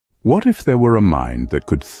What if there were a mind that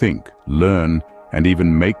could think, learn, and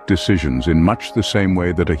even make decisions in much the same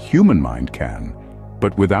way that a human mind can,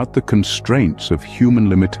 but without the constraints of human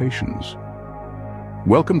limitations?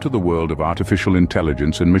 Welcome to the world of artificial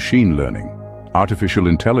intelligence and machine learning. Artificial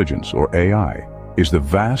intelligence, or AI, is the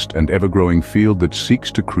vast and ever-growing field that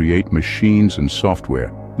seeks to create machines and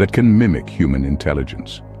software that can mimic human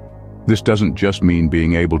intelligence. This doesn't just mean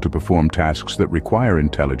being able to perform tasks that require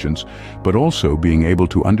intelligence, but also being able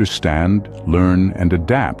to understand, learn, and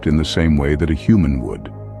adapt in the same way that a human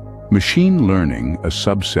would. Machine learning, a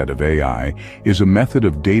subset of AI, is a method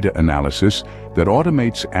of data analysis that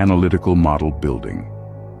automates analytical model building.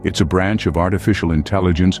 It's a branch of artificial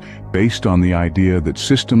intelligence based on the idea that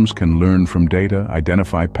systems can learn from data,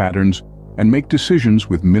 identify patterns, and make decisions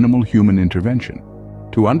with minimal human intervention.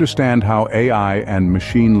 To understand how AI and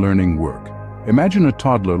machine learning work, imagine a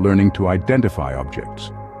toddler learning to identify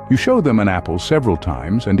objects. You show them an apple several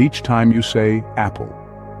times, and each time you say, apple.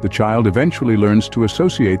 The child eventually learns to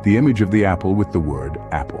associate the image of the apple with the word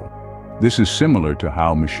apple. This is similar to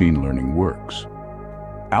how machine learning works.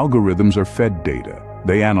 Algorithms are fed data.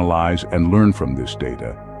 They analyze and learn from this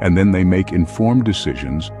data, and then they make informed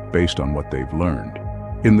decisions based on what they've learned.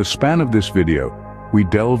 In the span of this video, we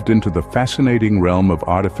delved into the fascinating realm of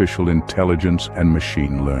artificial intelligence and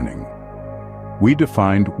machine learning. We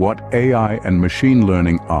defined what AI and machine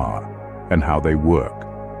learning are and how they work.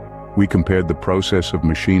 We compared the process of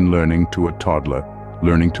machine learning to a toddler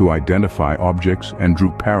learning to identify objects and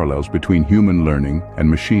drew parallels between human learning and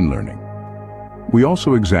machine learning. We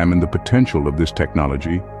also examined the potential of this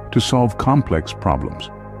technology to solve complex problems.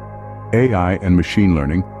 AI and machine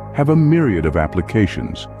learning have a myriad of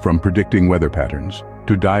applications, from predicting weather patterns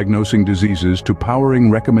to diagnosing diseases to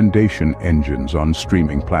powering recommendation engines on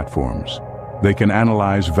streaming platforms. They can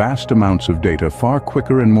analyze vast amounts of data far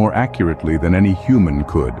quicker and more accurately than any human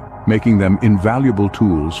could, making them invaluable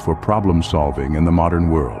tools for problem solving in the modern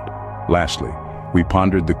world. Lastly, we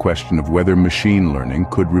pondered the question of whether machine learning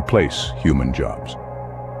could replace human jobs.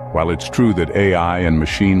 While it's true that AI and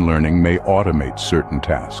machine learning may automate certain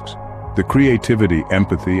tasks, the creativity,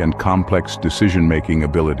 empathy, and complex decision-making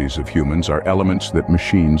abilities of humans are elements that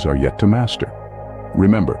machines are yet to master.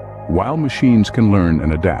 Remember, while machines can learn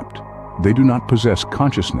and adapt, they do not possess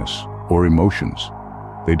consciousness or emotions.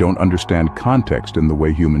 They don't understand context in the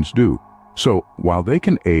way humans do. So, while they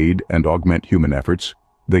can aid and augment human efforts,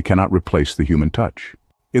 they cannot replace the human touch.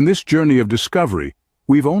 In this journey of discovery,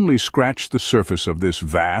 we've only scratched the surface of this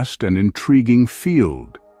vast and intriguing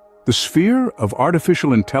field. The sphere of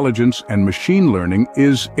artificial intelligence and machine learning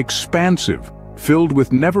is expansive, filled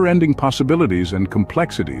with never-ending possibilities and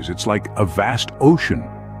complexities. It's like a vast ocean,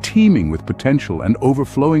 teeming with potential and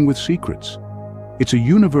overflowing with secrets. It's a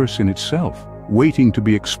universe in itself, waiting to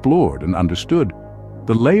be explored and understood.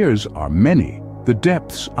 The layers are many, the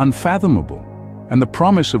depths unfathomable, and the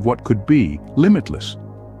promise of what could be limitless.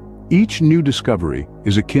 Each new discovery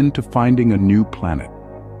is akin to finding a new planet.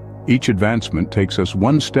 Each advancement takes us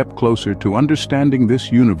one step closer to understanding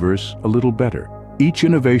this universe a little better. Each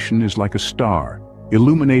innovation is like a star,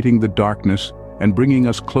 illuminating the darkness and bringing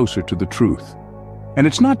us closer to the truth. And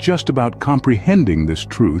it's not just about comprehending this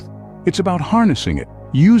truth, it's about harnessing it,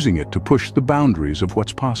 using it to push the boundaries of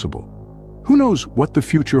what's possible. Who knows what the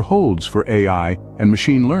future holds for AI and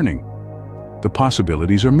machine learning? The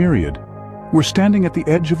possibilities are myriad. We're standing at the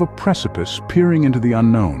edge of a precipice, peering into the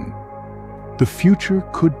unknown. The future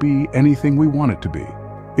could be anything we want it to be.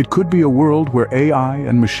 It could be a world where AI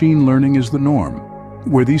and machine learning is the norm,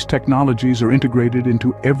 where these technologies are integrated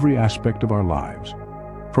into every aspect of our lives,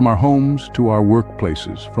 from our homes to our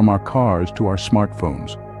workplaces, from our cars to our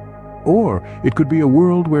smartphones. Or it could be a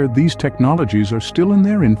world where these technologies are still in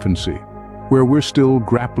their infancy, where we're still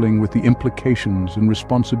grappling with the implications and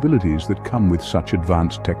responsibilities that come with such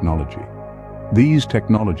advanced technology. These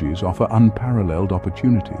technologies offer unparalleled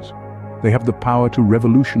opportunities. They have the power to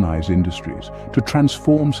revolutionize industries, to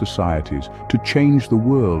transform societies, to change the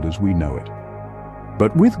world as we know it.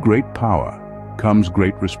 But with great power comes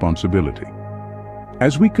great responsibility.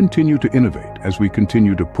 As we continue to innovate, as we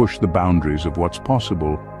continue to push the boundaries of what's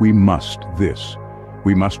possible, we must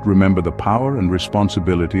remember the power and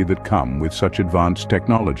responsibility that come with such advanced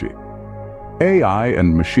technology. AI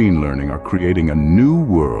and machine learning are creating a new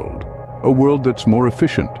world, a world that's more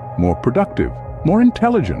efficient, more productive, more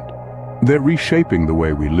intelligent. They're reshaping the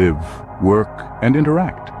way we live, work, and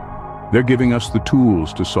interact. They're giving us the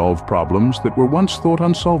tools to solve problems that were once thought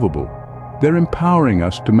unsolvable. They're empowering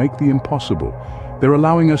us to make the impossible. They're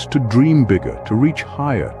allowing us to dream bigger, to reach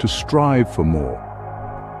higher, to strive for more.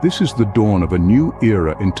 This is the dawn of a new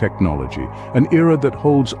era in technology, an era that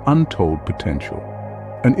holds untold potential.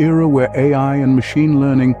 An era where AI and machine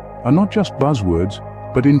learning are not just buzzwords,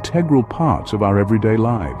 but integral parts of our everyday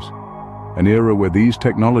lives. An era where these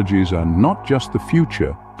technologies are not just the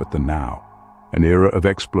future, but the now. An era of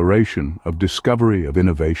exploration, of discovery, of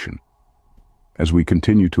innovation. As we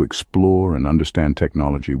continue to explore and understand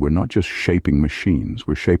technology, we're not just shaping machines,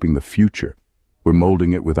 we're shaping the future. We're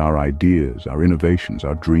molding it with our ideas, our innovations,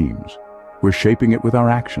 our dreams. We're shaping it with our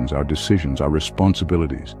actions, our decisions, our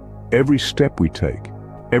responsibilities. Every step we take,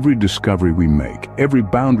 every discovery we make, every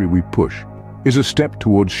boundary we push, is a step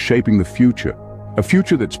towards shaping the future. A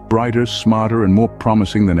future that's brighter, smarter, and more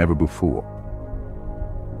promising than ever before.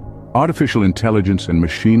 Artificial intelligence and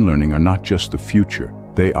machine learning are not just the future,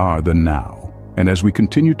 they are the now. And as we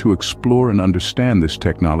continue to explore and understand this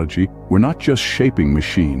technology, we're not just shaping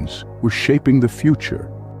machines, we're shaping the future.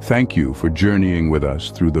 Thank you for journeying with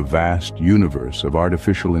us through the vast universe of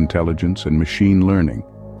artificial intelligence and machine learning.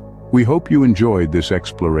 We hope you enjoyed this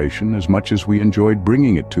exploration as much as we enjoyed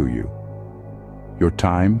bringing it to you. Your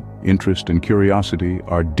time, interest, and curiosity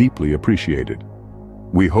are deeply appreciated.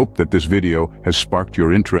 We hope that this video has sparked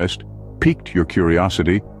your interest, piqued your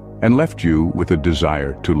curiosity, and left you with a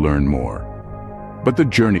desire to learn more. But the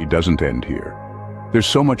journey doesn't end here. There's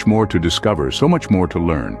so much more to discover, so much more to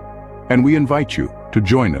learn, and we invite you to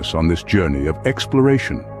join us on this journey of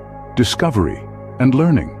exploration, discovery, and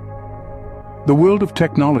learning. The world of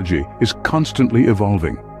technology is constantly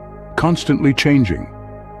evolving, constantly changing,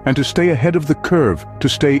 and to stay ahead of the curve, to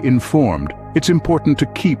stay informed, it's important to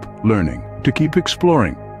keep learning, to keep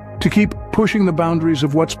exploring, to keep pushing the boundaries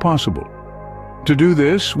of what's possible. To do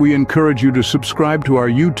this, we encourage you to subscribe to our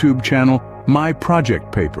YouTube channel, My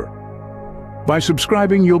Project Paper. By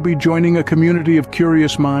subscribing, you'll be joining a community of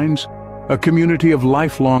curious minds, a community of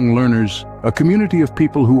lifelong learners, a community of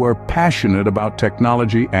people who are passionate about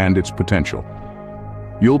technology and its potential.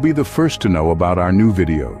 You'll be the first to know about our new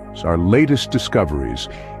videos, our latest discoveries,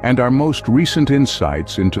 and our most recent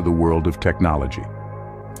insights into the world of technology.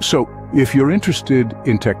 So, if you're interested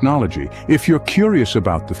in technology, if you're curious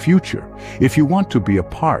about the future, if you want to be a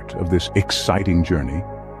part of this exciting journey,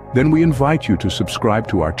 then we invite you to subscribe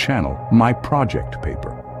to our channel, My Project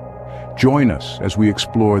Paper. Join us as we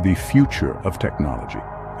explore the future of technology,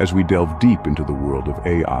 as we delve deep into the world of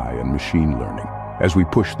AI and machine learning, as we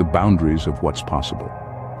push the boundaries of what's possible.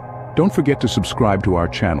 Don't forget to subscribe to our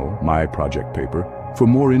channel, My Project Paper, for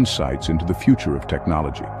more insights into the future of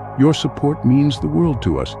technology. Your support means the world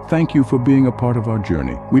to us. Thank you for being a part of our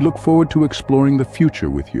journey. We look forward to exploring the future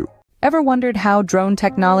with you. Ever wondered how drone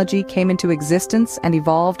technology came into existence and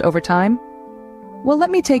evolved over time? Well, let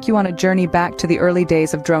me take you on a journey back to the early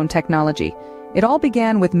days of drone technology. It all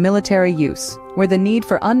began with military use, where the need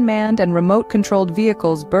for unmanned and remote-controlled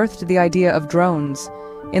vehicles birthed the idea of drones.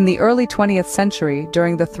 In the early 20th century,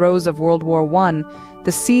 during the throes of World War I,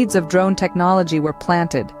 the seeds of drone technology were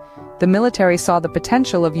planted. The military saw the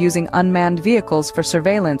potential of using unmanned vehicles for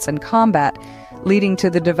surveillance and combat, leading to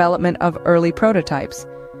the development of early prototypes.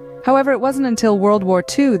 However, it wasn't until World War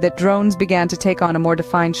II that drones began to take on a more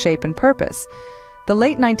defined shape and purpose. The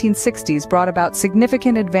late 1960s brought about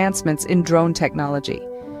significant advancements in drone technology.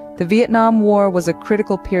 The Vietnam War was a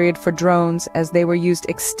critical period for drones as they were used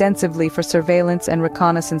extensively for surveillance and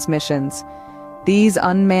reconnaissance missions. These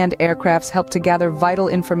unmanned aircrafts helped to gather vital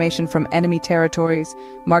information from enemy territories,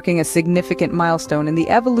 marking a significant milestone in the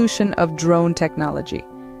evolution of drone technology.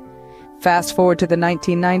 Fast forward to the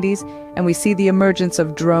 1990s, and we see the emergence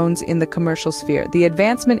of drones in the commercial sphere. The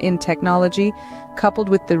advancement in technology, coupled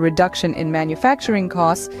with the reduction in manufacturing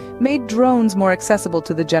costs, made drones more accessible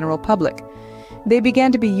to the general public. They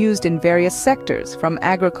began to be used in various sectors, from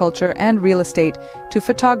agriculture and real estate to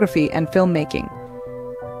photography and filmmaking.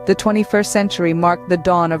 The 21st century marked the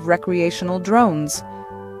dawn of recreational drones.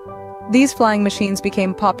 These flying machines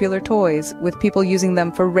became popular toys, with people using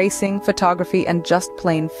them for racing, photography, and just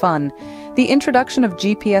plain fun. The introduction of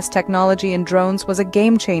GPS technology in drones was a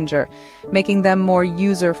game changer, making them more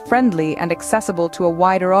user-friendly and accessible to a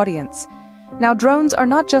wider audience. Now, drones are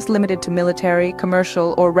not just limited to military,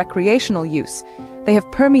 commercial, or recreational use. They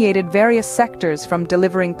have permeated various sectors, from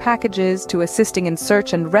delivering packages to assisting in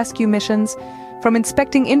search and rescue missions, from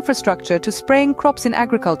inspecting infrastructure to spraying crops in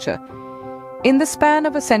agriculture. In the span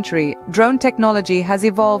of a century, drone technology has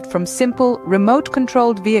evolved from simple,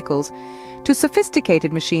 remote-controlled vehicles to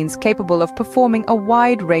sophisticated machines capable of performing a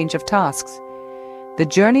wide range of tasks. The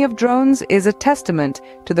journey of drones is a testament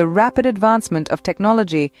to the rapid advancement of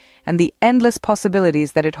technology and the endless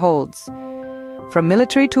possibilities that it holds. From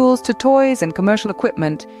military tools to toys and commercial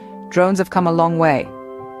equipment, drones have come a long way.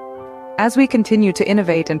 As we continue to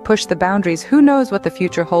innovate and push the boundaries, who knows what the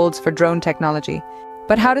future holds for drone technology?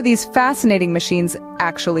 But how do these fascinating machines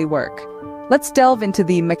actually work? Let's delve into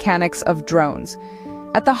the mechanics of drones.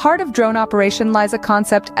 At the heart of drone operation lies a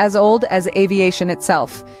concept as old as aviation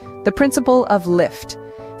itself, the principle of lift.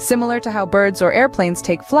 Similar to how birds or airplanes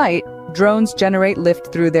take flight, drones generate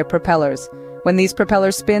lift through their propellers. When these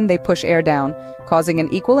propellers spin, they push air down, causing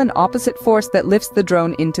an equal and opposite force that lifts the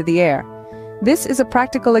drone into the air. This is a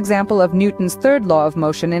practical example of Newton's third law of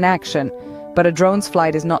motion in action. But a drone's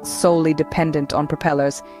flight is not solely dependent on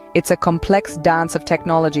propellers. It's a complex dance of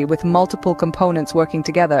technology with multiple components working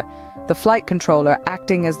together. The flight controller,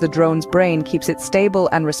 acting as the drone's brain, keeps it stable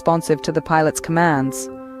and responsive to the pilot's commands.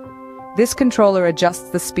 This controller adjusts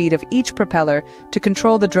the speed of each propeller to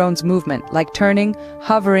control the drone's movement, like turning,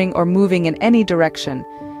 hovering, or moving in any direction.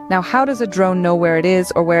 Now, how does a drone know where it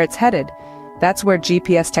is or where it's headed? That's where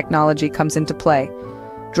GPS technology comes into play.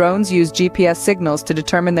 Drones use GPS signals to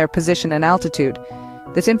determine their position and altitude.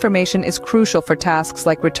 This information is crucial for tasks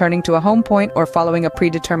like returning to a home point or following a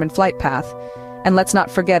predetermined flight path. And let's not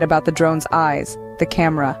forget about the drone's eyes, the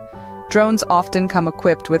camera. Drones often come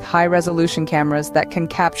equipped with high-resolution cameras that can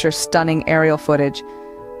capture stunning aerial footage.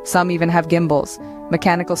 Some even have gimbals,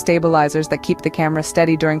 mechanical stabilizers that keep the camera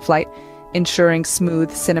steady during flight, ensuring smooth,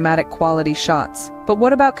 cinematic quality shots. But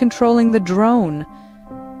what about controlling the drone?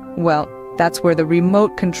 Well, that's where the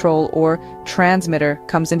remote control or transmitter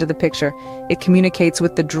comes into the picture. It communicates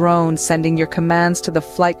with the drone, sending your commands to the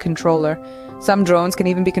flight controller. Some drones can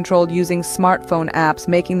even be controlled using smartphone apps,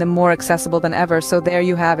 making them more accessible than ever. So there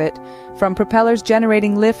you have it. From propellers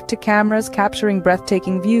generating lift to cameras capturing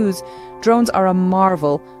breathtaking views, drones are a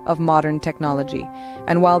marvel of modern technology.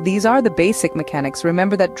 And while these are the basic mechanics,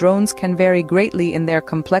 remember that drones can vary greatly in their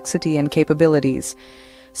complexity and capabilities.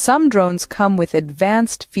 Some drones come with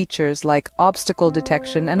advanced features like obstacle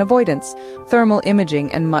detection and avoidance, thermal imaging,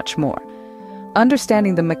 and much more.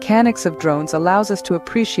 Understanding the mechanics of drones allows us to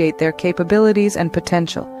appreciate their capabilities and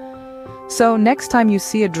potential. So next time you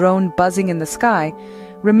see a drone buzzing in the sky,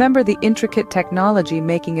 remember the intricate technology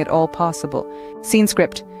making it all possible. Scene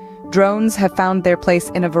script. Drones have found their place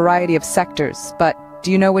in a variety of sectors, but do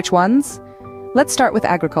you know which ones? Let's start with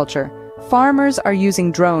agriculture. Farmers are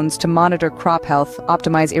using drones to monitor crop health,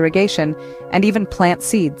 optimize irrigation, and even plant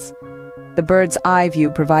seeds. The bird's eye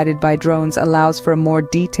view provided by drones allows for a more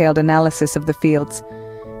detailed analysis of the fields,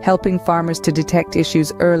 helping farmers to detect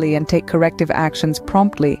issues early and take corrective actions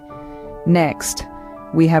promptly. Next,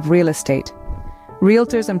 we have real estate.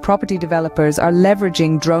 Realtors and property developers are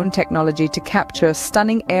leveraging drone technology to capture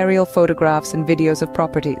stunning aerial photographs and videos of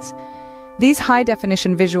properties. These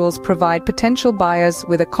high-definition visuals provide potential buyers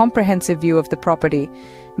with a comprehensive view of the property,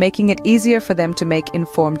 making it easier for them to make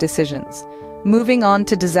informed decisions. Moving on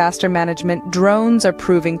to disaster management, drones are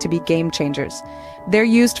proving to be game changers. They're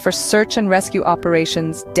used for search and rescue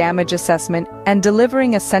operations, damage assessment, and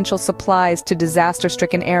delivering essential supplies to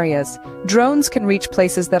disaster-stricken areas. Drones can reach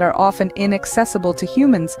places that are often inaccessible to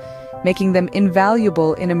humans, making them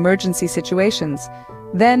invaluable in emergency situations.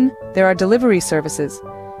 Then, there are delivery services.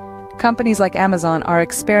 Companies like Amazon are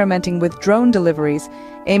experimenting with drone deliveries,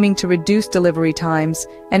 aiming to reduce delivery times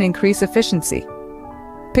and increase efficiency.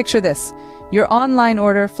 Picture this, your online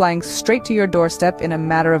order flying straight to your doorstep in a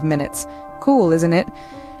matter of minutes. Cool, isn't it?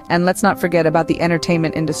 And let's not forget about the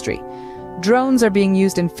entertainment industry. Drones are being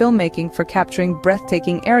used in filmmaking for capturing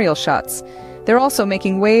breathtaking aerial shots. They're also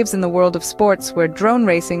making waves in the world of sports, where drone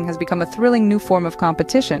racing has become a thrilling new form of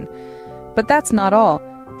competition. But that's not all.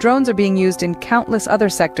 Drones are being used in countless other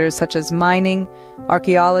sectors such as mining,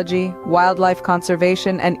 archaeology, wildlife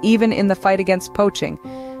conservation, and even in the fight against poaching.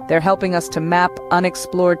 They're helping us to map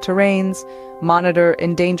unexplored terrains, monitor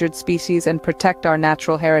endangered species, and protect our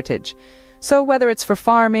natural heritage. So whether it's for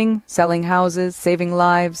farming, selling houses, saving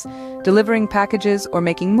lives, delivering packages, or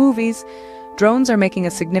making movies, drones are making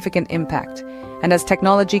a significant impact. And as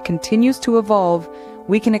technology continues to evolve,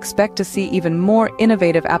 we can expect to see even more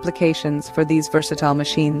innovative applications for these versatile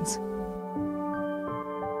machines.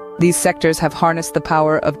 These sectors have harnessed the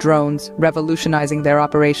power of drones, revolutionizing their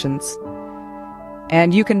operations.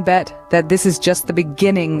 And you can bet that this is just the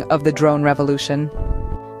beginning of the drone revolution.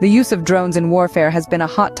 The use of drones in warfare has been a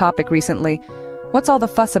hot topic recently. What's all the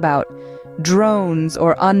fuss about? Drones,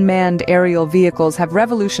 or unmanned aerial vehicles, have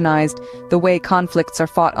revolutionized the way conflicts are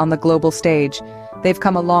fought on the global stage. They've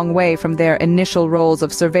come a long way from their initial roles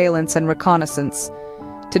of surveillance and reconnaissance.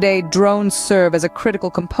 Today, drones serve as a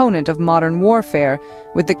critical component of modern warfare,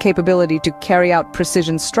 with the capability to carry out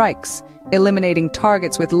precision strikes, eliminating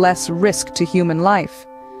targets with less risk to human life.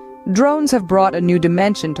 Drones have brought a new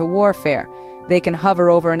dimension to warfare. They can hover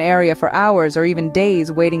over an area for hours or even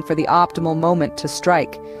days, waiting for the optimal moment to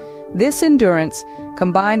strike. This endurance,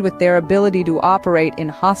 combined with their ability to operate in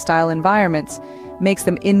hostile environments, makes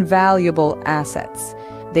them invaluable assets.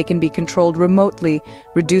 They can be controlled remotely,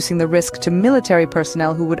 reducing the risk to military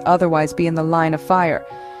personnel who would otherwise be in the line of fire.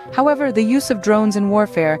 However, the use of drones in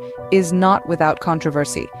warfare is not without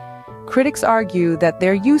controversy. Critics argue that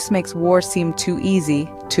their use makes war seem too easy,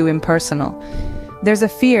 too impersonal. There's a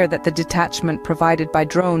fear that the detachment provided by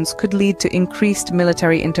drones could lead to increased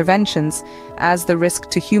military interventions, as the risk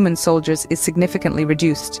to human soldiers is significantly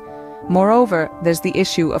reduced. Moreover, there's the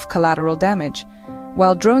issue of collateral damage.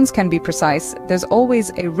 While drones can be precise, there's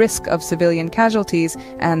always a risk of civilian casualties,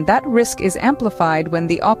 and that risk is amplified when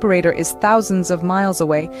the operator is thousands of miles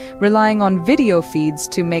away, relying on video feeds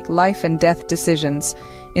to make life and death decisions.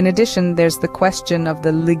 In addition, there's the question of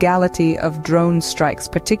the legality of drone strikes,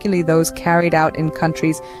 particularly those carried out in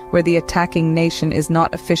countries where the attacking nation is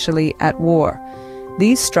not officially at war.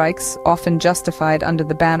 These strikes, often justified under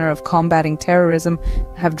the banner of combating terrorism,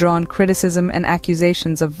 have drawn criticism and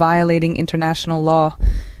accusations of violating international law.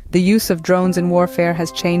 The use of drones in warfare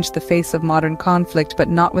has changed the face of modern conflict, but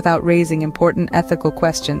not without raising important ethical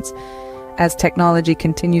questions. As technology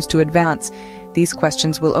continues to advance, these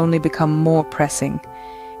questions will only become more pressing.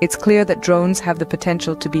 It's clear that drones have the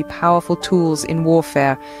potential to be powerful tools in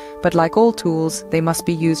warfare, but like all tools, they must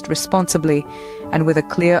be used responsibly and with a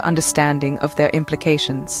clear understanding of their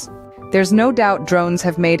implications. There's no doubt drones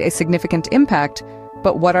have made a significant impact,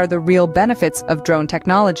 but what are the real benefits of drone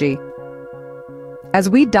technology? As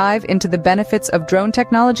we dive into the benefits of drone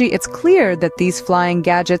technology, it's clear that these flying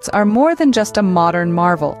gadgets are more than just a modern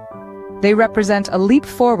marvel. They represent a leap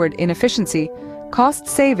forward in efficiency, cost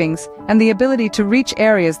savings, and the ability to reach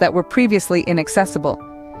areas that were previously inaccessible.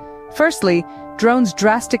 Firstly, drones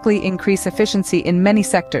drastically increase efficiency in many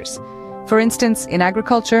sectors. For instance, in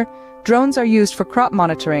agriculture, drones are used for crop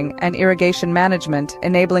monitoring and irrigation management,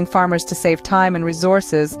 enabling farmers to save time and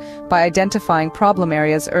resources by identifying problem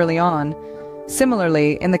areas early on.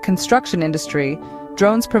 Similarly, in the construction industry,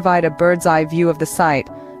 drones provide a bird's-eye view of the site,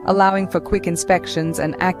 allowing for quick inspections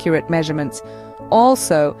and accurate measurements.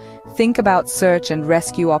 Also, think about search and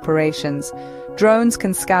rescue operations. Drones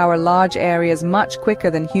can scour large areas much quicker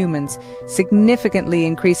than humans, significantly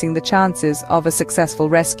increasing the chances of a successful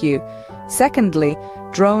rescue. Secondly,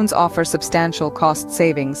 drones offer substantial cost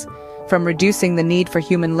savings. From reducing the need for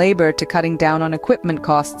human labor to cutting down on equipment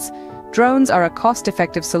costs, drones are a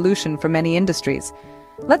cost-effective solution for many industries.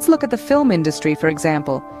 Let's look at the film industry, for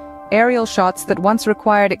example. Aerial shots that once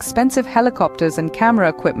required expensive helicopters and camera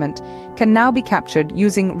equipment can now be captured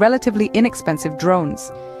using relatively inexpensive drones.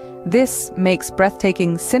 This makes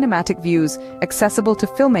breathtaking cinematic views accessible to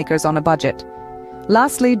filmmakers on a budget.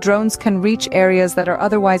 Lastly, drones can reach areas that are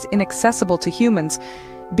otherwise inaccessible to humans,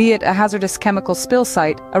 be it a hazardous chemical spill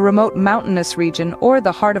site, a remote mountainous region, or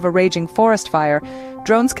the heart of a raging forest fire.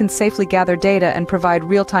 Drones can safely gather data and provide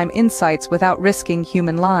real-time insights without risking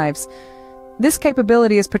human lives. This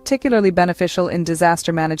capability is particularly beneficial in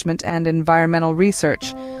disaster management and environmental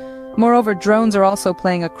research. Moreover, drones are also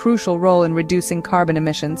playing a crucial role in reducing carbon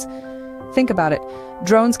emissions. Think about it.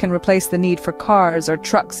 Drones can replace the need for cars or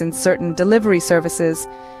trucks in certain delivery services,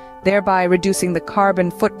 thereby reducing the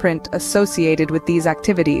carbon footprint associated with these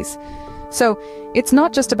activities. So, it's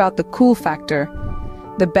not just about the cool factor.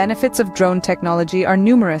 The benefits of drone technology are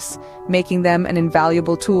numerous, making them an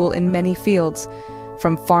invaluable tool in many fields.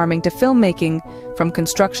 From farming to filmmaking, from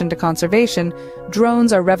construction to conservation,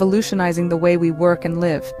 drones are revolutionizing the way we work and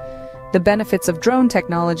live. The benefits of drone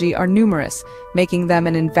technology are numerous, making them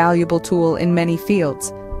an invaluable tool in many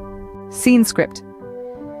fields. Scene script.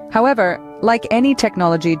 However, like any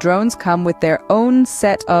technology, drones come with their own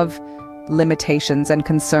set of limitations and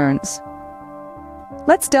concerns.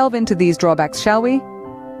 Let's delve into these drawbacks, shall we?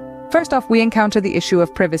 First off, we encounter the issue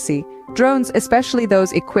of privacy. Drones, especially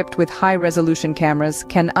those equipped with high-resolution cameras,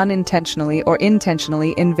 can unintentionally or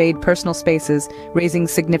intentionally invade personal spaces, raising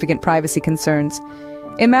significant privacy concerns.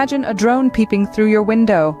 Imagine a drone peeping through your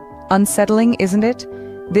window. Unsettling, isn't it?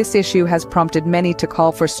 This issue has prompted many to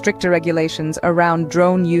call for stricter regulations around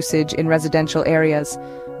drone usage in residential areas.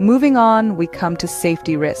 Moving on, we come to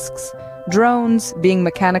safety risks. Drones, being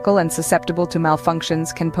mechanical and susceptible to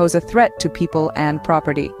malfunctions, can pose a threat to people and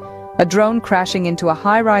property. A drone crashing into a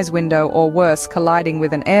high-rise window or worse, colliding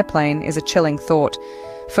with an airplane is a chilling thought.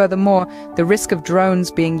 Furthermore, the risk of drones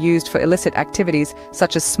being used for illicit activities,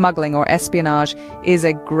 such as smuggling or espionage, is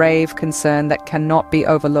a grave concern that cannot be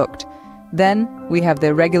overlooked. Then, we have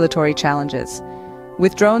the regulatory challenges.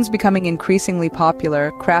 With drones becoming increasingly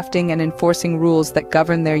popular, crafting and enforcing rules that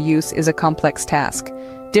govern their use is a complex task.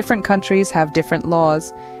 Different countries have different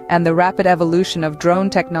laws, and the rapid evolution of drone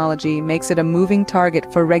technology makes it a moving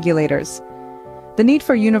target for regulators. The need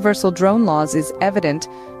for universal drone laws is evident,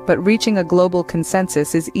 but reaching a global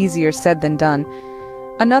consensus is easier said than done.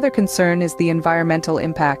 Another concern is the environmental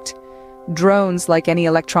impact. Drones, like any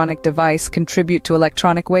electronic device, contribute to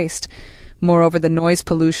electronic waste. Moreover, the noise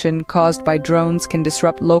pollution caused by drones can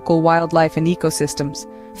disrupt local wildlife and ecosystems.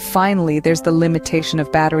 Finally, there's the limitation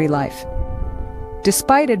of battery life.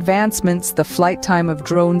 Despite advancements, the flight time of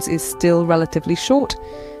drones is still relatively short.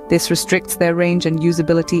 This restricts their range and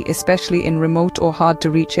usability, especially in remote or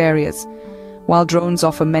hard-to-reach areas. While drones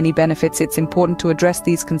offer many benefits, it's important to address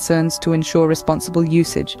these concerns to ensure responsible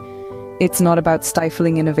usage. It's not about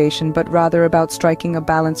stifling innovation, but rather about striking a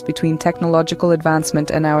balance between technological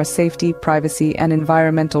advancement and our safety, privacy, and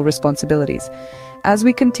environmental responsibilities. As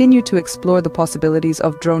we continue to explore the possibilities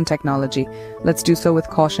of drone technology, let's do so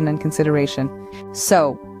with caution and consideration.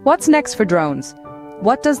 So, what's next for drones?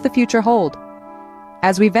 What does the future hold?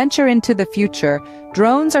 As we venture into the future,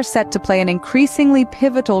 drones are set to play an increasingly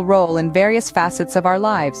pivotal role in various facets of our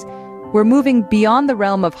lives. We're moving beyond the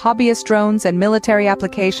realm of hobbyist drones and military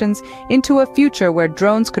applications into a future where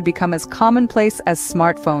drones could become as commonplace as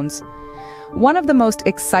smartphones. One of the most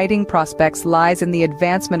exciting prospects lies in the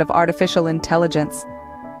advancement of artificial intelligence.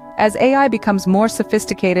 As AI becomes more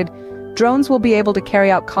sophisticated, drones will be able to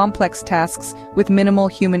carry out complex tasks with minimal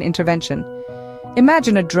human intervention.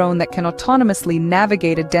 Imagine a drone that can autonomously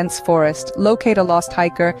navigate a dense forest, locate a lost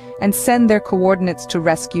hiker, and send their coordinates to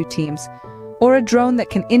rescue teams. Or a drone that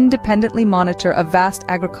can independently monitor a vast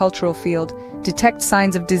agricultural field, detect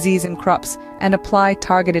signs of disease in crops, and apply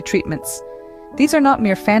targeted treatments. These are not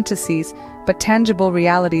mere fantasies, but tangible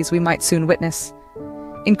realities we might soon witness.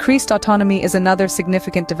 Increased autonomy is another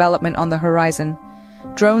significant development on the horizon.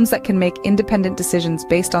 Drones that can make independent decisions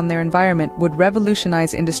based on their environment would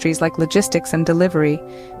revolutionize industries like logistics and delivery.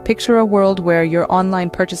 Picture a world where your online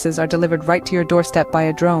purchases are delivered right to your doorstep by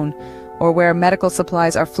a drone, or where medical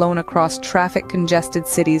supplies are flown across traffic-congested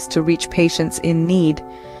cities to reach patients in need.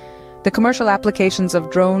 The commercial applications of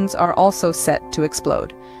drones are also set to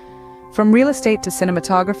explode. From real estate to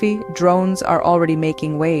cinematography, drones are already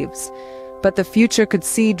making waves. But the future could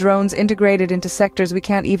see drones integrated into sectors we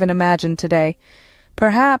can't even imagine today.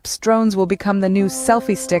 Perhaps drones will become the new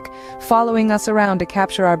selfie stick, following us around to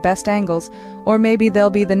capture our best angles, or maybe they'll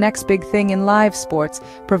be the next big thing in live sports,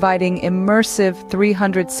 providing immersive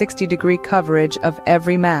 360-degree coverage of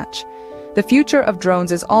every match. The future of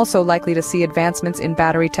drones is also likely to see advancements in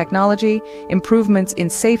battery technology, improvements in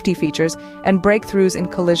safety features, and breakthroughs in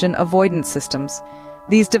collision avoidance systems.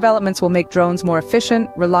 These developments will make drones more efficient,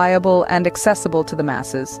 reliable, and accessible to the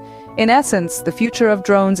masses. In essence, the future of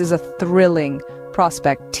drones is a thrilling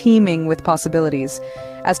prospect teeming with possibilities.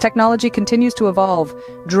 As technology continues to evolve,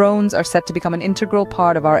 drones are set to become an integral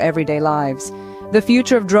part of our everyday lives. The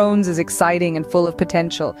future of drones is exciting and full of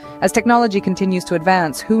potential. As technology continues to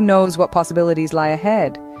advance, who knows what possibilities lie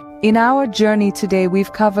ahead? In our journey today,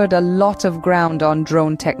 we've covered a lot of ground on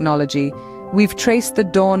drone technology. We've traced the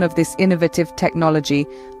dawn of this innovative technology,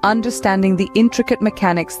 understanding the intricate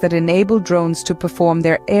mechanics that enable drones to perform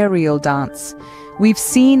their aerial dance. We've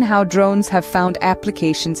seen how drones have found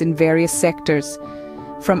applications in various sectors,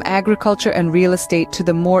 from agriculture and real estate to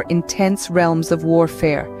the more intense realms of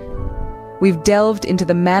warfare. We've delved into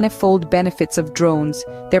the manifold benefits of drones,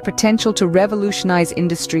 their potential to revolutionize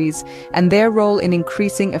industries, and their role in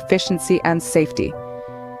increasing efficiency and safety.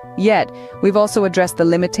 Yet, we've also addressed the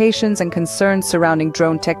limitations and concerns surrounding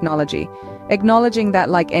drone technology, acknowledging that,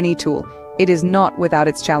 like any tool, it is not without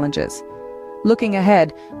its challenges. Looking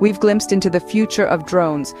ahead, we've glimpsed into the future of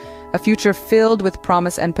drones, a future filled with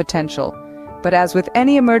promise and potential. But as with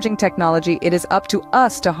any emerging technology, it is up to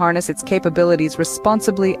us to harness its capabilities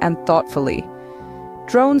responsibly and thoughtfully.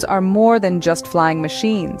 Drones are more than just flying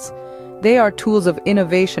machines. They are tools of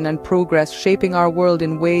innovation and progress, shaping our world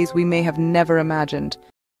in ways we may have never imagined.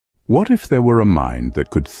 What if there were a mind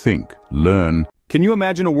that could think, learn? Can you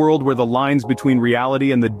imagine a world where the lines between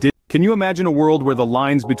reality and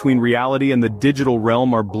the digital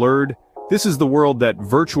realm are blurred? This is the world that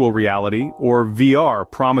virtual reality, or VR,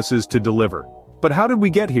 promises to deliver. But how did we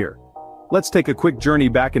get here? Let's take a quick journey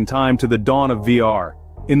back in time to the dawn of VR.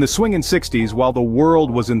 In the swinging 60s, while the world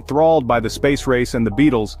was enthralled by the space race and the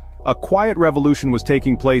Beatles, a quiet revolution was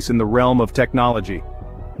taking place in the realm of technology.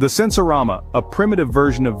 The Sensorama, a primitive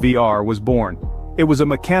version of VR, was born. It was a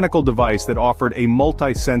mechanical device that offered a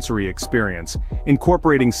multi-sensory experience,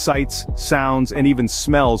 incorporating sights, sounds, and even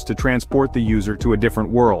smells to transport the user to a different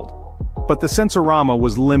world. But the Sensorama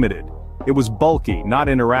was limited. It was bulky, not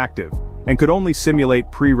interactive, and could only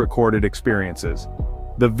simulate pre-recorded experiences.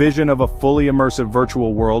 The vision of a fully immersive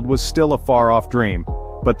virtual world was still a far-off dream,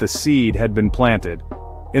 but the seed had been planted.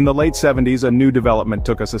 In the late 70s, a new development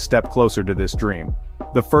took us a step closer to this dream.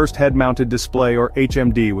 The first head-mounted display, or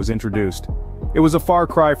HMD, was introduced. It was a far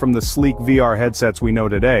cry from the sleek VR headsets we know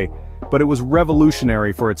today, but it was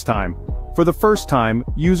revolutionary for its time. For the first time,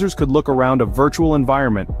 users could look around a virtual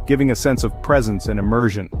environment, giving a sense of presence and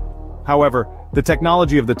immersion. However, the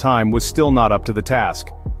technology of the time was still not up to the task.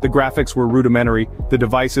 The graphics were rudimentary, the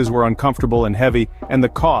devices were uncomfortable and heavy, and the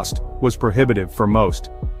cost was prohibitive for most.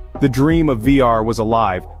 The dream of VR was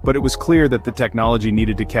alive, but it was clear that the technology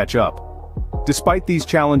needed to catch up. Despite these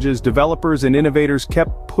challenges, developers and innovators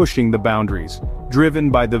kept pushing the boundaries, driven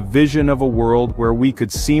by the vision of a world where we could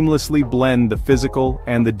seamlessly blend the physical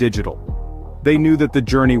and the digital. They knew that the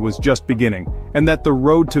journey was just beginning, and that the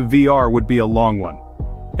road to VR would be a long one.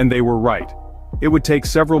 And they were right. It would take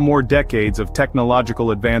several more decades of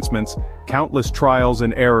technological advancements, countless trials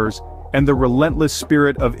and errors, and the relentless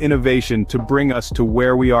spirit of innovation to bring us to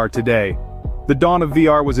where we are today. The dawn of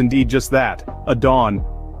VR was indeed just that, a dawn.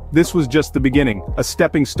 This was just the beginning, a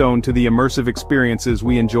stepping stone to the immersive experiences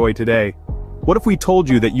we enjoy today. What if we told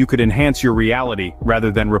you that you could enhance your reality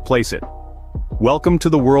rather than replace it? Welcome to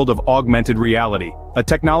the world of augmented reality, a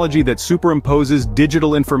technology that superimposes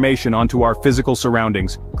digital information onto our physical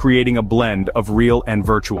surroundings, creating a blend of real and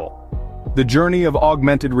virtual. The journey of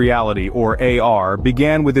augmented reality, or AR,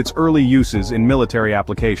 began with its early uses in military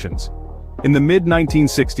applications. In the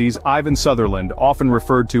mid-1960s, Ivan Sutherland, often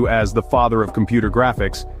referred to as the father of computer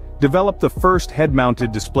graphics, developed the first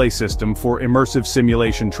head-mounted display system for immersive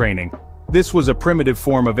simulation training. This was a primitive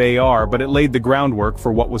form of AR, but it laid the groundwork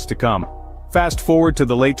for what was to come. Fast forward to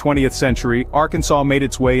the late 20th century, Arkansas made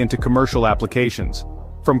its way into commercial applications.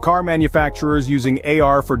 From car manufacturers using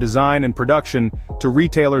AR for design and production, to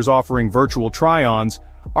retailers offering virtual try-ons,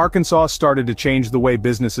 Arkansas started to change the way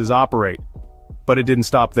businesses operate. But it didn't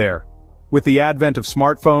stop there. With the advent of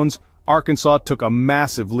smartphones, Arkansas took a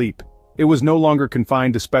massive leap. It was no longer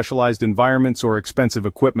confined to specialized environments or expensive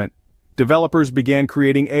equipment. Developers began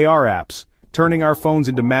creating AR apps, turning our phones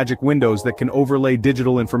into magic windows that can overlay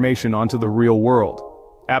digital information onto the real world.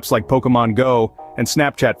 Apps like Pokemon Go and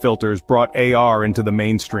Snapchat filters brought AR into the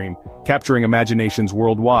mainstream, capturing imaginations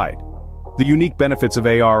worldwide. The unique benefits of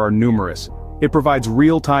AR are numerous. It provides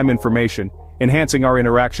real-time information, enhancing our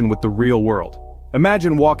interaction with the real world.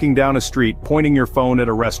 Imagine walking down a street, pointing your phone at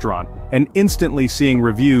a restaurant, and instantly seeing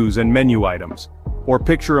reviews and menu items. Or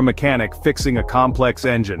picture a mechanic fixing a complex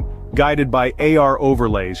engine, guided by AR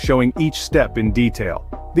overlays showing each step in detail.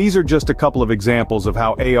 These are just a couple of examples of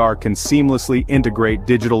how AR can seamlessly integrate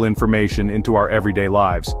digital information into our everyday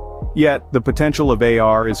lives. Yet, the potential of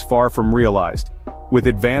AR is far from realized. With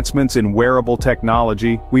advancements in wearable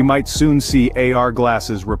technology, we might soon see AR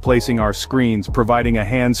glasses replacing our screens, providing a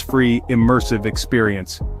hands-free, immersive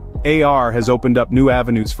experience. AR has opened up new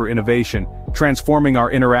avenues for innovation, transforming our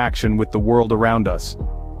interaction with the world around us.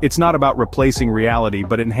 It's not about replacing reality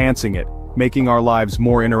but enhancing it, making our lives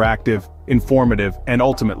more interactive, informative, and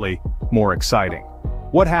ultimately, more exciting.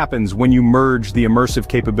 What happens when you merge the immersive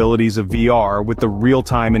capabilities of VR with the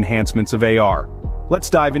real-time enhancements of AR? Let's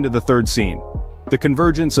dive into the third scene. The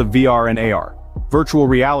convergence of VR and AR. Virtual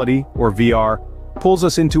reality, or VR, pulls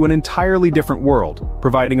us into an entirely different world,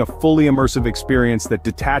 providing a fully immersive experience that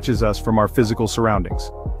detaches us from our physical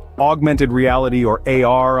surroundings. Augmented reality, or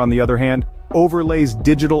AR, on the other hand, overlays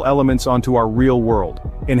digital elements onto our real world,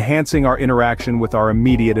 enhancing our interaction with our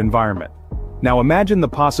immediate environment. Now imagine the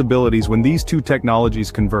possibilities when these two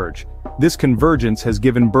technologies converge. This convergence has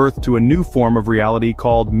given birth to a new form of reality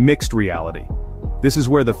called mixed reality. This is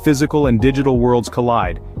where the physical and digital worlds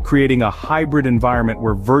collide, creating a hybrid environment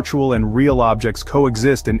where virtual and real objects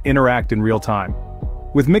coexist and interact in real time.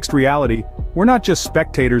 With mixed reality, we're not just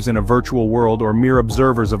spectators in a virtual world or mere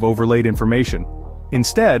observers of overlaid information.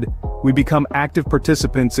 Instead, we become active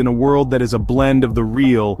participants in a world that is a blend of the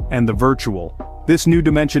real and the virtual. This new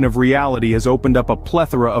dimension of reality has opened up a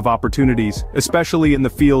plethora of opportunities, especially in the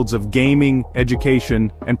fields of gaming,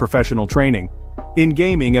 education, and professional training. In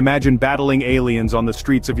gaming, imagine battling aliens on the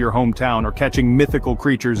streets of your hometown or catching mythical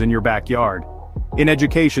creatures in your backyard. In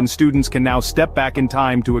education, students can now step back in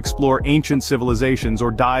time to explore ancient civilizations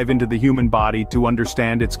or dive into the human body to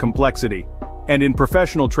understand its complexity. And in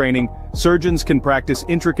professional training, surgeons can practice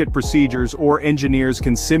intricate procedures or engineers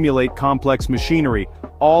can simulate complex machinery,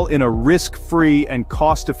 all in a risk-free and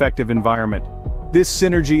cost-effective environment. This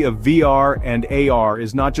synergy of VR and AR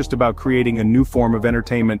is not just about creating a new form of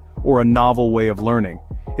entertainment or a novel way of learning.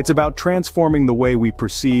 It's about transforming the way we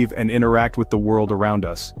perceive and interact with the world around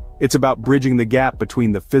us. It's about bridging the gap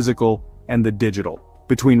between the physical and the digital,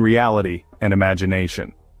 between reality and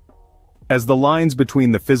imagination. As the lines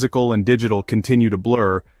between the physical and digital continue to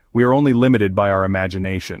blur, we are only limited by our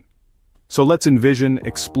imagination. So let's envision,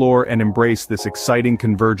 explore, and embrace this exciting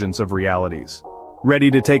convergence of realities.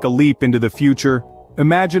 Ready to take a leap into the future?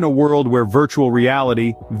 Imagine a world where virtual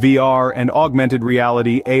reality, VR, and augmented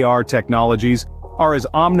reality, AR technologies are as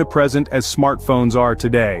omnipresent as smartphones are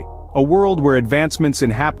today. A world where advancements in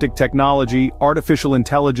haptic technology, artificial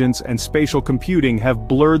intelligence, and spatial computing have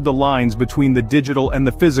blurred the lines between the digital and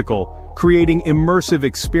the physical, creating immersive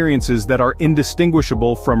experiences that are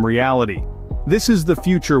indistinguishable from reality. This is the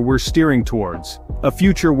future we're steering towards. A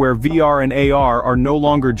future where VR and AR are no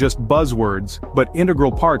longer just buzzwords, but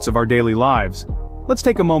integral parts of our daily lives. Let's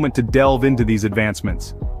take a moment to delve into these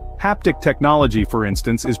advancements. Haptic technology, for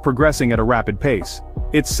instance, is progressing at a rapid pace.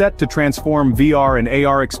 It's set to transform VR and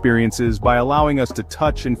AR experiences by allowing us to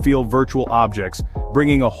touch and feel virtual objects,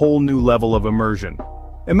 bringing a whole new level of immersion.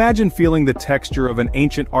 Imagine feeling the texture of an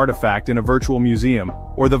ancient artifact in a virtual museum,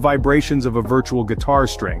 or the vibrations of a virtual guitar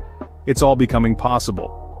string. It's all becoming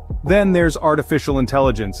possible. Then there's artificial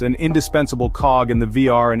intelligence, an indispensable cog in the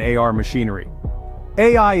VR and AR machinery.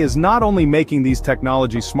 AI is not only making these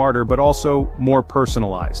technologies smarter but also more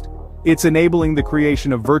personalized. It's enabling the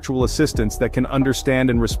creation of virtual assistants that can understand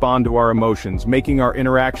and respond to our emotions, making our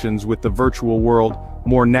interactions with the virtual world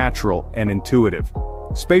more natural and intuitive.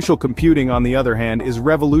 Spatial computing, on the other hand, is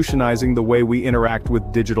revolutionizing the way we interact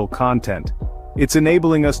with digital content. It's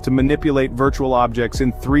enabling us to manipulate virtual objects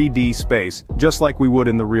in 3D space, just like we would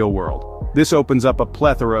in the real world. This opens up a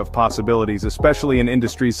plethora of possibilities, especially in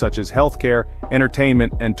industries such as healthcare,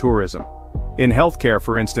 entertainment, and tourism. In healthcare,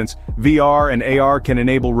 for instance, VR and AR can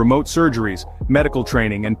enable remote surgeries, medical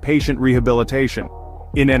training, and patient rehabilitation.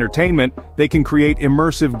 In entertainment, they can create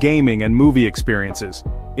immersive gaming and movie experiences.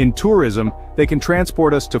 In tourism, they can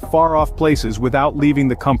transport us to far-off places without leaving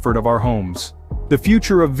the comfort of our homes. The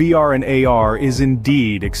future of VR and AR is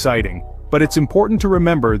indeed exciting. But it's important to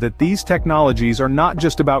remember that these technologies are not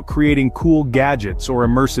just about creating cool gadgets or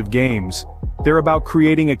immersive games. They're about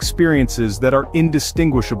creating experiences that are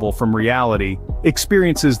indistinguishable from reality,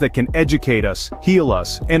 experiences that can educate us, heal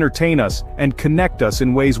us, entertain us, and connect us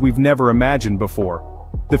in ways we've never imagined before.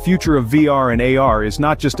 The future of VR and AR is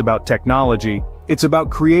not just about technology, it's about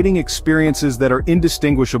creating experiences that are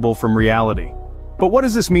indistinguishable from reality. But what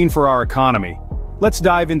does this mean for our economy? Let's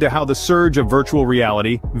dive into how the surge of virtual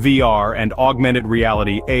reality, VR, and augmented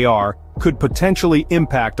reality, AR, could potentially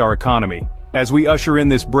impact our economy. As we usher in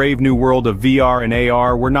this brave new world of VR and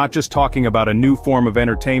AR, we're not just talking about a new form of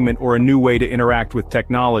entertainment or a new way to interact with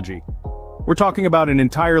technology. We're talking about an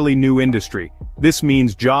entirely new industry. This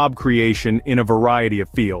means job creation in a variety of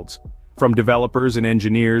fields. From developers and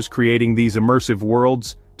engineers creating these immersive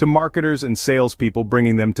worlds, to marketers and salespeople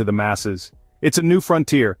bringing them to the masses. It's a new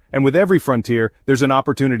frontier, and with every frontier, there's an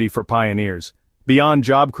opportunity for pioneers. Beyond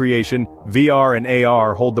job creation, VR and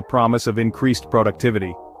AR hold the promise of increased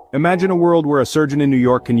productivity. Imagine a world where a surgeon in New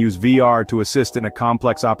York can use VR to assist in a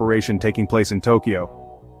complex operation taking place in Tokyo.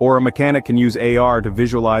 Or a mechanic can use AR to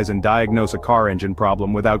visualize and diagnose a car engine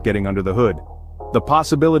problem without getting under the hood. The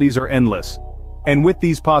possibilities are endless. And with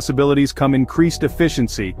these possibilities come increased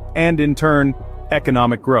efficiency, and in turn,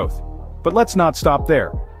 economic growth. But let's not stop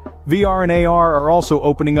there. VR and AR are also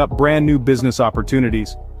opening up brand new business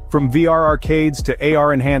opportunities. From VR arcades to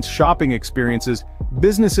AR-enhanced shopping experiences,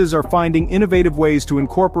 businesses are finding innovative ways to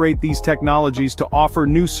incorporate these technologies to offer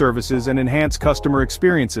new services and enhance customer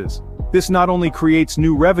experiences. This not only creates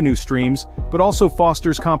new revenue streams, but also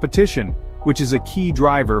fosters competition, which is a key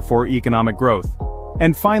driver for economic growth.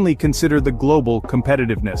 And finally, consider the global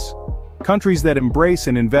competitiveness. Countries that embrace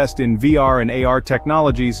and invest in VR and AR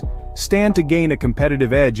technologies stand to gain a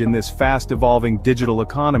competitive edge in this fast-evolving digital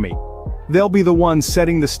economy. They'll be the ones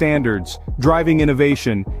setting the standards, driving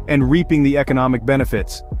innovation, and reaping the economic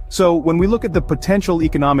benefits. So, when we look at the potential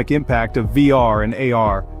economic impact of VR and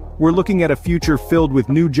AR, we're looking at a future filled with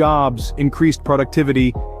new jobs, increased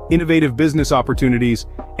productivity, innovative business opportunities,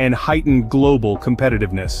 and heightened global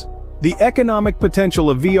competitiveness. The economic potential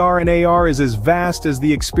of VR and AR is as vast as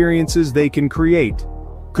the experiences they can create.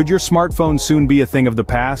 Could your smartphone soon be a thing of the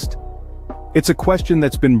past? It's a question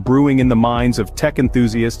that's been brewing in the minds of tech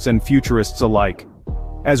enthusiasts and futurists alike.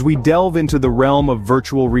 As we delve into the realm of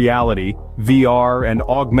virtual reality, VR, and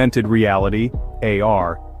augmented reality,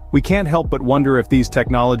 AR, we can't help but wonder if these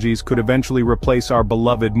technologies could eventually replace our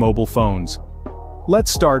beloved mobile phones.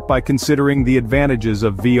 Let's start by considering the advantages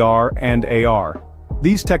of VR and AR.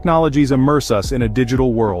 These technologies immerse us in a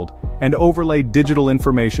digital world and overlay digital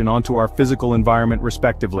information onto our physical environment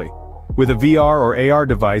respectively. With a VR or AR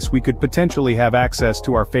device, we could potentially have access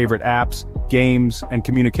to our favorite apps, games, and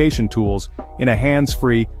communication tools in a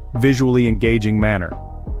hands-free, visually engaging manner.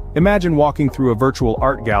 Imagine walking through a virtual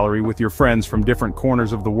art gallery with your friends from different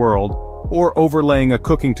corners of the world, or overlaying a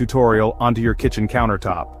cooking tutorial onto your kitchen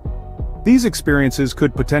countertop. These experiences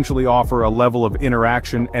could potentially offer a level of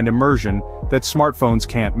interaction and immersion that smartphones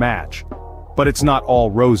can't match. But it's not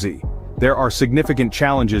all rosy. There are significant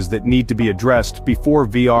challenges that need to be addressed before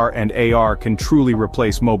VR and AR can truly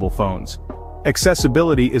replace mobile phones.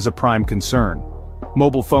 Accessibility is a prime concern.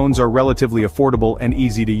 Mobile phones are relatively affordable and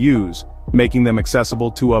easy to use, making them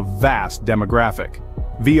accessible to a vast demographic.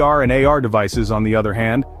 VR and AR devices, on the other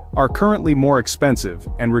hand, are currently more expensive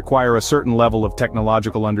and require a certain level of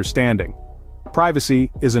technological understanding.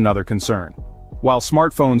 Privacy is another concern. While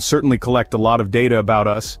smartphones certainly collect a lot of data about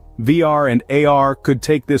us, VR and AR could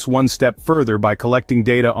take this one step further by collecting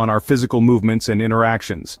data on our physical movements and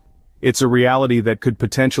interactions. It's a reality that could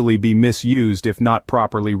potentially be misused if not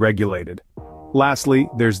properly regulated. Lastly,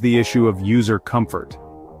 there's the issue of user comfort.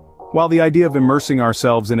 While the idea of immersing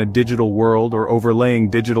ourselves in a digital world or overlaying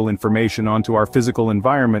digital information onto our physical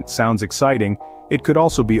environment sounds exciting, it could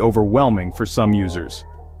also be overwhelming for some users.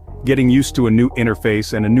 Getting used to a new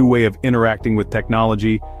interface and a new way of interacting with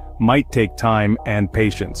technology might take time and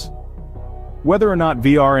patience. Whether or not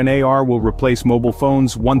VR and AR will replace mobile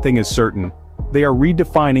phones, one thing is certain: they are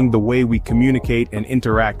redefining the way we communicate and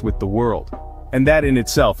interact with the world. And that in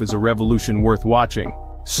itself is a revolution worth watching.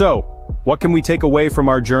 So, what can we take away from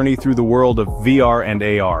our journey through the world of VR and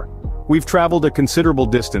AR? We've traveled a considerable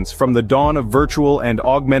distance from the dawn of virtual and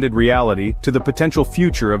augmented reality to the potential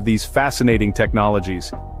future of these fascinating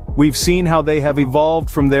technologies. We've seen how they have evolved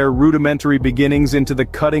from their rudimentary beginnings into the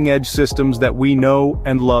cutting-edge systems that we know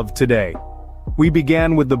and love today. We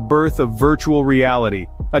began with the birth of virtual reality,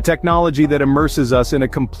 a technology that immerses us in a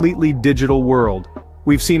completely digital world.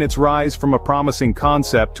 We've seen its rise from a promising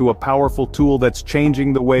concept to a powerful tool that's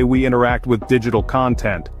changing the way we interact with digital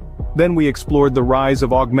content. Then we explored the rise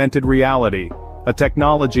of augmented reality, a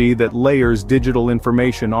technology that layers digital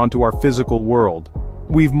information onto our physical world.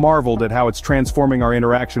 We've marveled at how it's transforming our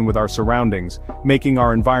interaction with our surroundings, making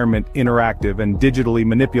our environment interactive and digitally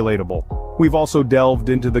manipulatable. We've also delved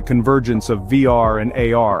into the convergence of VR and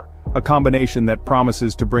AR, a combination that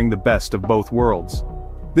promises to bring the best of both worlds.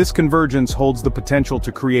 This convergence holds the potential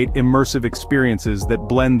to create immersive experiences that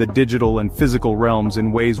blend the digital and physical realms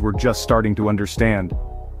in ways we're just starting to understand.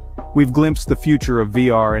 We've glimpsed the future of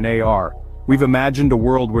VR and AR. We've imagined a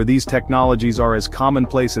world where these technologies are as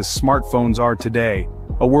commonplace as smartphones are today,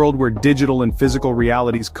 a world where digital and physical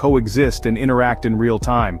realities coexist and interact in real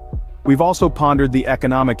time. We've also pondered the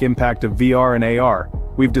economic impact of VR and AR.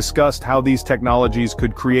 We've discussed how these technologies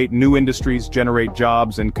could create new industries, generate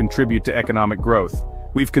jobs, and contribute to economic growth.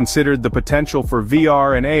 We've considered the potential for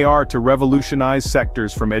VR and AR to revolutionize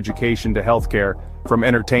sectors from education to healthcare, from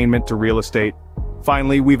entertainment to real estate.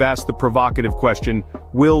 Finally, we've asked the provocative question: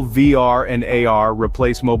 will VR and AR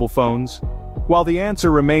replace mobile phones? While the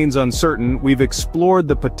answer remains uncertain, we've explored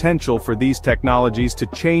the potential for these technologies to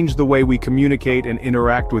change the way we communicate and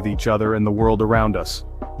interact with each other and the world around us.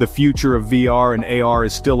 The future of VR and AR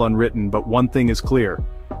is still unwritten, but one thing is clear: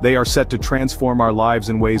 they are set to transform our lives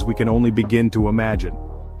in ways we can only begin to imagine.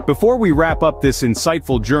 Before we wrap up this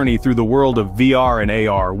insightful journey through the world of VR and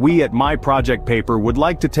AR, we at My Project Paper would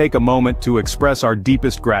like to take a moment to express our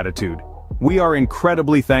deepest gratitude. We are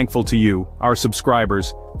incredibly thankful to you, our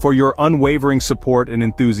subscribers, for your unwavering support and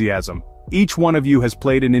enthusiasm. Each one of you has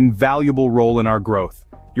played an invaluable role in our growth.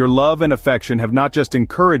 Your love and affection have not just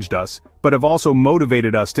encouraged us, but have also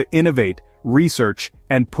motivated us to innovate, research,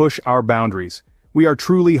 and push our boundaries. We are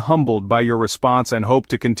truly humbled by your response and hope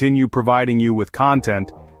to continue providing you with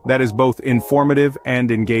content that is both informative and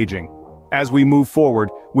engaging. As we move forward,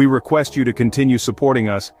 we request you to continue supporting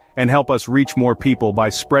us and help us reach more people by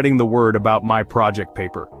spreading the word about My Project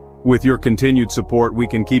Paper. With your continued support, we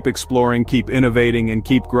can keep exploring, keep innovating, and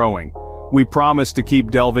keep growing. We promise to keep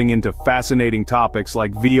delving into fascinating topics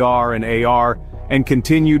like VR and AR, and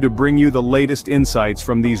continue to bring you the latest insights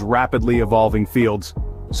from these rapidly evolving fields.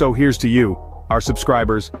 So here's to you, our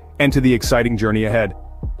subscribers, and to the exciting journey ahead.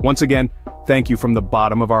 Once again, thank you from the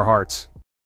bottom of our hearts.